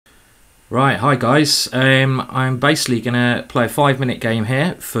Right, hi guys. I'm basically going to play a 5-minute game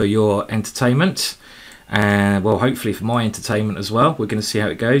here for your entertainment, and well, hopefully for my entertainment as well. We're going to see how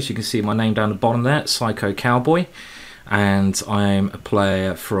it goes. You can see my name down the bottom there, Psycho-Cowboy, and I'm a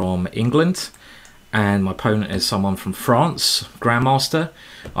player from England, and my opponent is someone from France, Grandmaster.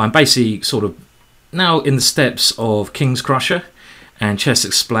 I'm basically sort of now in the steps of King's Crusher and Chess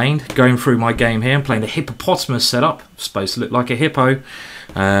Explained, going through my game here and playing the hippopotamus setup. It's supposed to look like a hippo.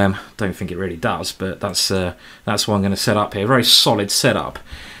 Don't think it really does, but that's what I'm going to set up here. Very solid setup.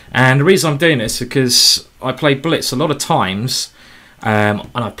 And the reason I'm doing this is because I play Blitz a lot of times, and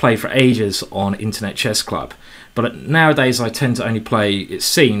I've played for ages on Internet Chess Club. But nowadays I tend to only play, it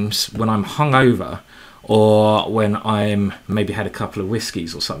seems, when I'm hungover or when I'm maybe had a couple of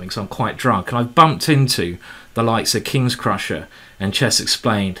whiskies or something, so I'm quite drunk. And I've bumped into the likes of King's Crusher and Chess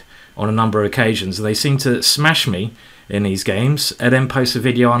Explained on a number of occasions. They seem to smash me in these games and then post a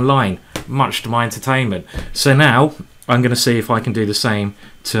video online, much to my entertainment. So now I'm going to see if I can do the same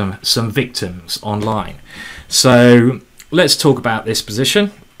to some victims online. So let's talk about this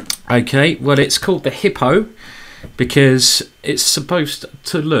position. Okay, well, it's called the Hippo because it's supposed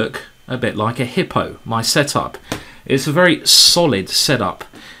to look a bit like a hippo. My setup, it's a very solid setup,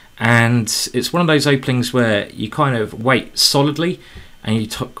 and it's one of those openings where you kind of wait solidly and you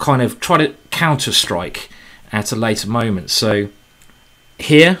kind of try to counter strike at a later moment. So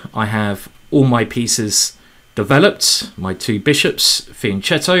here I have all my pieces developed, my 2 bishops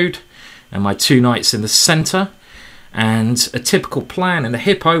fianchettoed and my 2 knights in the center. And a typical plan in the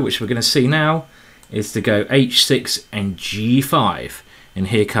hippo, which we're going to see now, is to go h6 and g5. And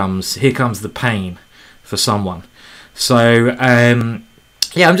here comes the pain for someone. So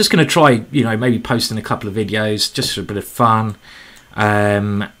yeah, I'm just going to try, maybe posting a couple of videos just for a bit of fun.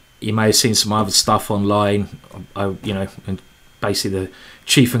 You may have seen some other stuff online, and basically the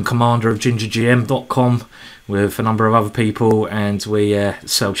chief and commander of Gingergm.com with a number of other people, and we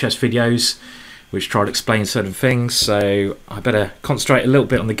sell chess videos which try to explain certain things. So I better concentrate a little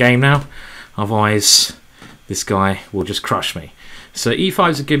bit on the game now, otherwise this guy will just crush me. So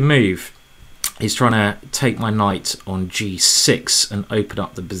e5 is a good move. He's trying to take my knight on g6 and open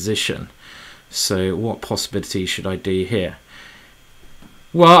up the position. So what possibility should I do here?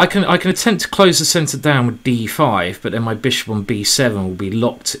 Well, I can attempt to close the centre down with d5, but then my bishop on b7 will be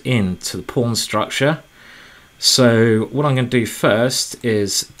locked into the pawn structure. So what I'm going to do first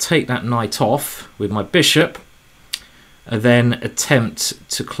is take that knight off with my bishop, and then attempt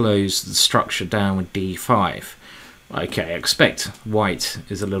to close the structure down with d5. Okay, I expect white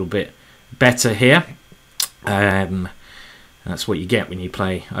is a little bit better here. That's what you get when you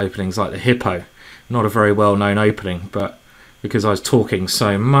play openings like the hippo. Not a very well known opening, but because I was talking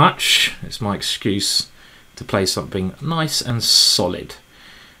so much, it's my excuse to play something nice and solid.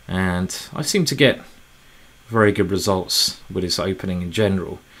 And I seem to get very good results with this opening in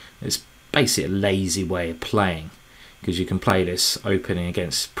general. It's basically a lazy way of playing, because you can play this opening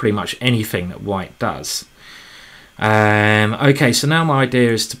against pretty much anything that white does. Okay, so now my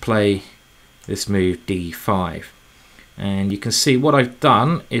idea is to play this move d5, and you can see what I've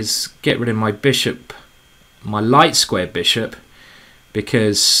done is get rid of my bishop, my light square bishop,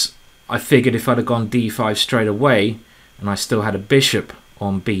 because I figured if I'd have gone d5 straight away and I still had a bishop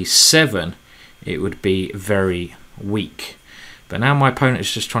on b7, it would be very weak. But now my opponent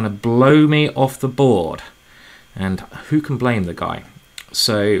is just trying to blow me off the board, and who can blame the guy?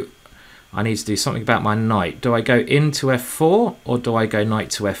 So I need to do something about my knight. Do I go into f4 or do I go knight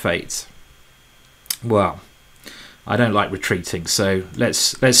to f8? Well, I don't like retreating, so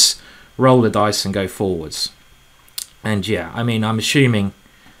let's roll the dice and go forwards. And yeah, I mean, I'm assuming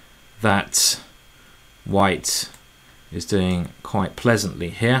that white is doing quite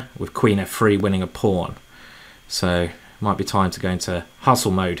pleasantly here with queen f3 winning a pawn. So it might be time to go into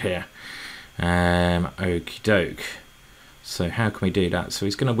hustle mode here. Okie doke. So how can we do that? So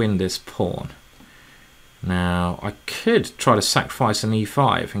he's going to win this pawn. Now I could try to sacrifice an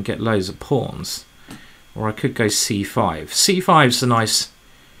e5 and get loads of pawns, or I could go c5. c5 is a nice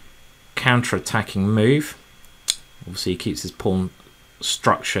counter-attacking move. Obviously he keeps his pawn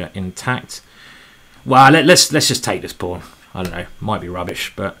structure intact. Well, let's just take this pawn. I don't know, might be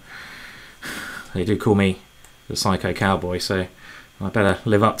rubbish, but they do call me the Psycho-Cowboy, so I better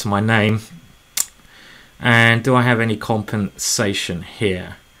live up to my name. And do I have any compensation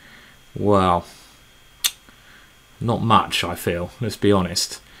here? Well, not much, I feel, let's be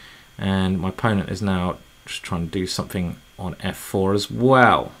honest. And my opponent is now just trying to do something on f4 as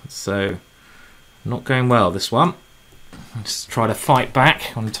well. So not going well, this one. Let's try to fight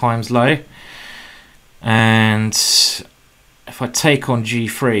back on time's low. And if I take on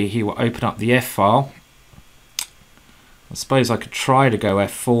g3, he will open up the f file. I suppose I could try to go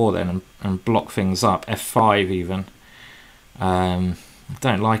f4 then and block things up, f5 even. I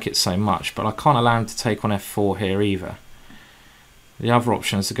don't like it so much, but I can't allow him to take on f4 here either. The other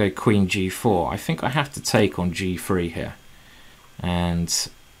option is to go queen g4. I think I have to take on g3 here. And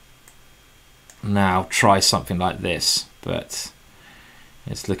now try something like this, but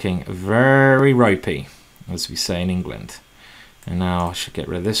it's looking very ropey, as we say in England. And now I should get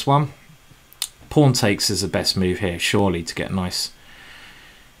rid of this one. Pawn takes is the best move here, surely, to get a nice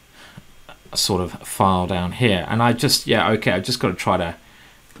sort of file down here. And I just, yeah, okay, I've just got to try to,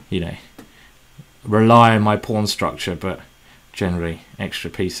 you know, rely on my pawn structure, but generally extra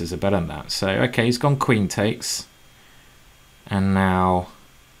pieces are better than that. So, okay, he's gone queen takes. And now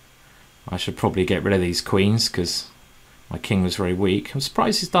I should probably get rid of these queens because my king was very weak. I'm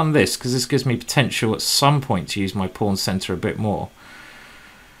surprised he's done this because this gives me potential at some point to use my pawn center a bit more.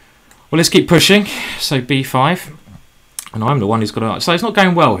 Well, let's keep pushing. So b5. And I'm the one who's got to... So it's not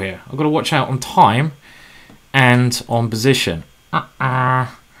going well here. I've got to watch out on time and on position.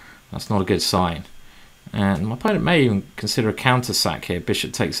 That's not a good sign. And my opponent may even consider a counter sack here.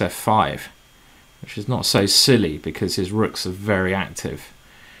 Bishop takes f5. Which is not so silly because his rooks are very active.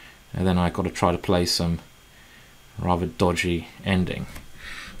 And then I've got to try to play some rather dodgy ending.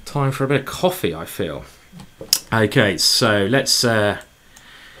 Time for a bit of coffee, I feel. Okay, so let's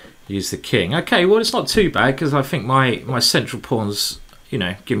use the king. Okay, well, it's not too bad because I think my central pawns, you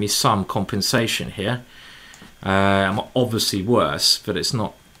know, give me some compensation here. I'm obviously worse, but it's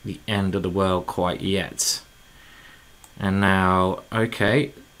not the end of the world quite yet. And now,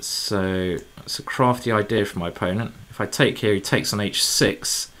 okay, so that's a crafty idea for my opponent. If I take here, he takes on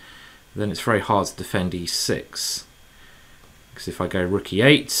h6, then it's very hard to defend e6. Because if I go rook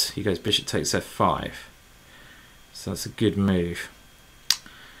e8, he goes bishop takes f5. So that's a good move.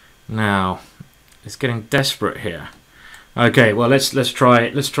 Now, it's getting desperate here. Okay, well let's try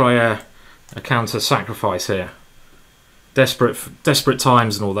a counter sacrifice here. Desperate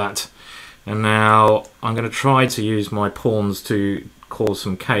times and all that. And now I'm going to try to use my pawns to cause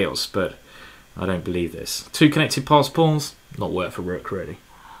some chaos, but I don't believe this. Two connected passed pawns, not worth a rook really.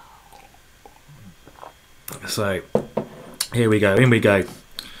 So here we go, in we go.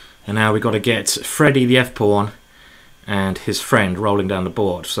 And now we've got to get Freddy the f pawn and his friend rolling down the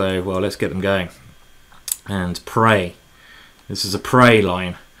board. So, well, let's get them going. And pray. This is a pray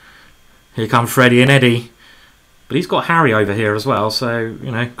line. Here come Freddy and Eddie. But he's got Harry over here as well, so,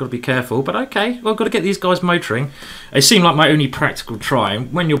 you know, got to be careful. But okay, well, got to get these guys motoring. They seem like my only practical try.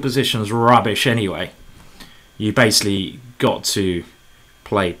 When your position's rubbish anyway, you basically got to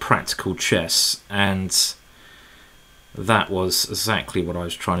play practical chess. And that was exactly what I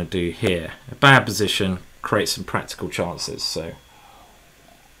was trying to do here. A bad position creates some practical chances. So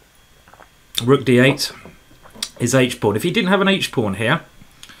rook d8 is h-pawn. If he didn't have an h-pawn here,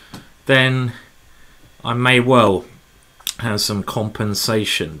 then I may well have some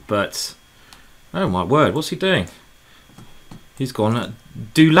compensation, but oh my word, what's he doing? He's gone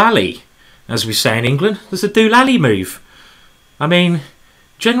doolally, as we say in England. There's a doolally move. I mean,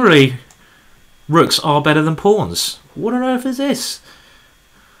 generally rooks are better than pawns. What on earth is this?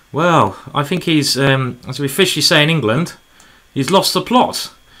 Well, I think he's, as we officially say in England, he's lost the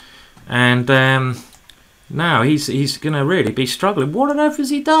plot, and now he's going to really be struggling. What on earth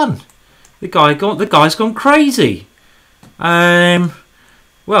has he done? The guy's gone crazy. Well,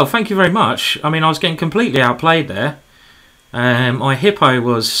 thank you very much. I mean, I was getting completely outplayed there. My Hippo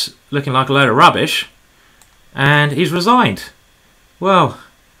was looking like a load of rubbish, and he's resigned. Well,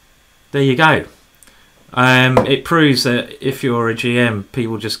 there you go. It proves that if you're a GM,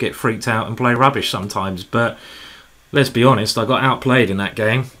 people just get freaked out and play rubbish sometimes. But let's be honest, I got outplayed in that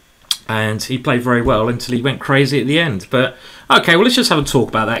game. And he played very well until he went crazy at the end. But okay, well, let's just have a talk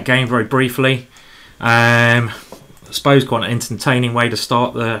about that game very briefly. I suppose quite an entertaining way to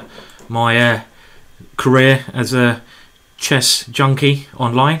start my career as a chess junkie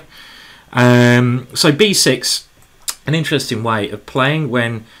online. So b6, an interesting way of playing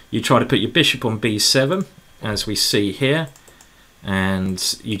when you try to put your bishop on b7, as we see here.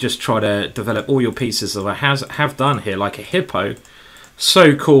 And you just try to develop all your pieces that I have done here, like a Hippo.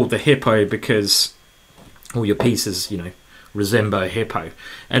 So called the Hippo because all your pieces, you know, resemble a hippo.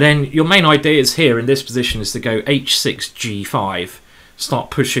 And then your main ideas here in this position is to go h6, g5,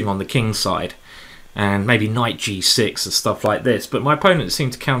 start pushing on the king side, and maybe knight g6 and stuff like this. But my opponent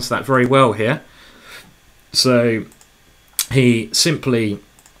seemed to counter that very well here. So he simply,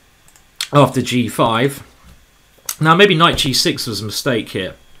 after g5, now maybe knight g6 was a mistake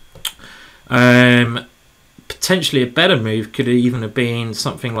here. potentially a better move could even have been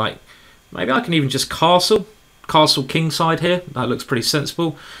something like, maybe I can even just castle kingside here. That looks pretty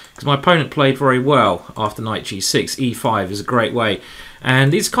sensible, because my opponent played very well after knight g6. e5 is a great way,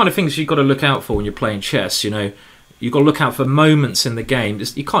 and these kind of things you've got to look out for when you're playing chess. You know, you've got to look out for moments in the game.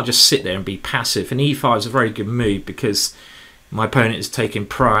 You can't just sit there and be passive, and e5 is a very good move because my opponent is taking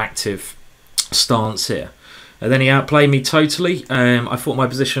proactive stance here. And then he outplayed me totally. I thought I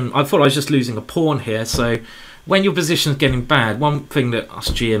was just losing a pawn here. So when your position's getting bad, one thing that us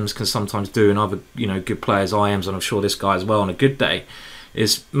GMs can sometimes do, and other good players, IMs, and I'm sure this guy as well on a good day,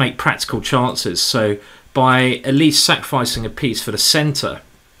 is make practical chances. So by at least sacrificing a piece for the centre,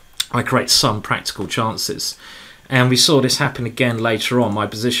 I create some practical chances. And we saw this happen again later on. My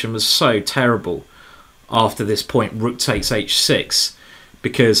position was so terrible after this point, rook takes h6,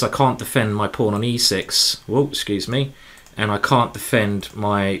 because I can't defend my pawn on e6. Whoa, excuse me. And I can't defend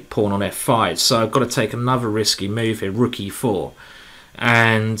my pawn on f5. So I've got to take another risky move here, rook e4.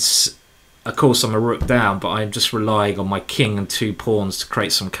 And of course I'm a rook down, but I'm just relying on my king and 2 pawns to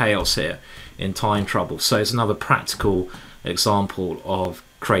create some chaos here in time trouble. So it's another practical example of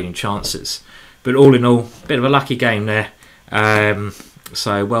creating chances. But all in all, bit of a lucky game there.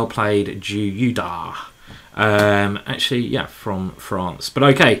 So well played, Juda. Actually, yeah, from France. But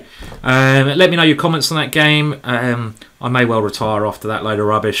okay, let me know your comments on that game. I may well retire after that load of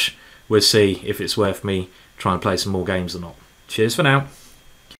rubbish. We'll see if it's worth me trying to play some more games or not. Cheers for now.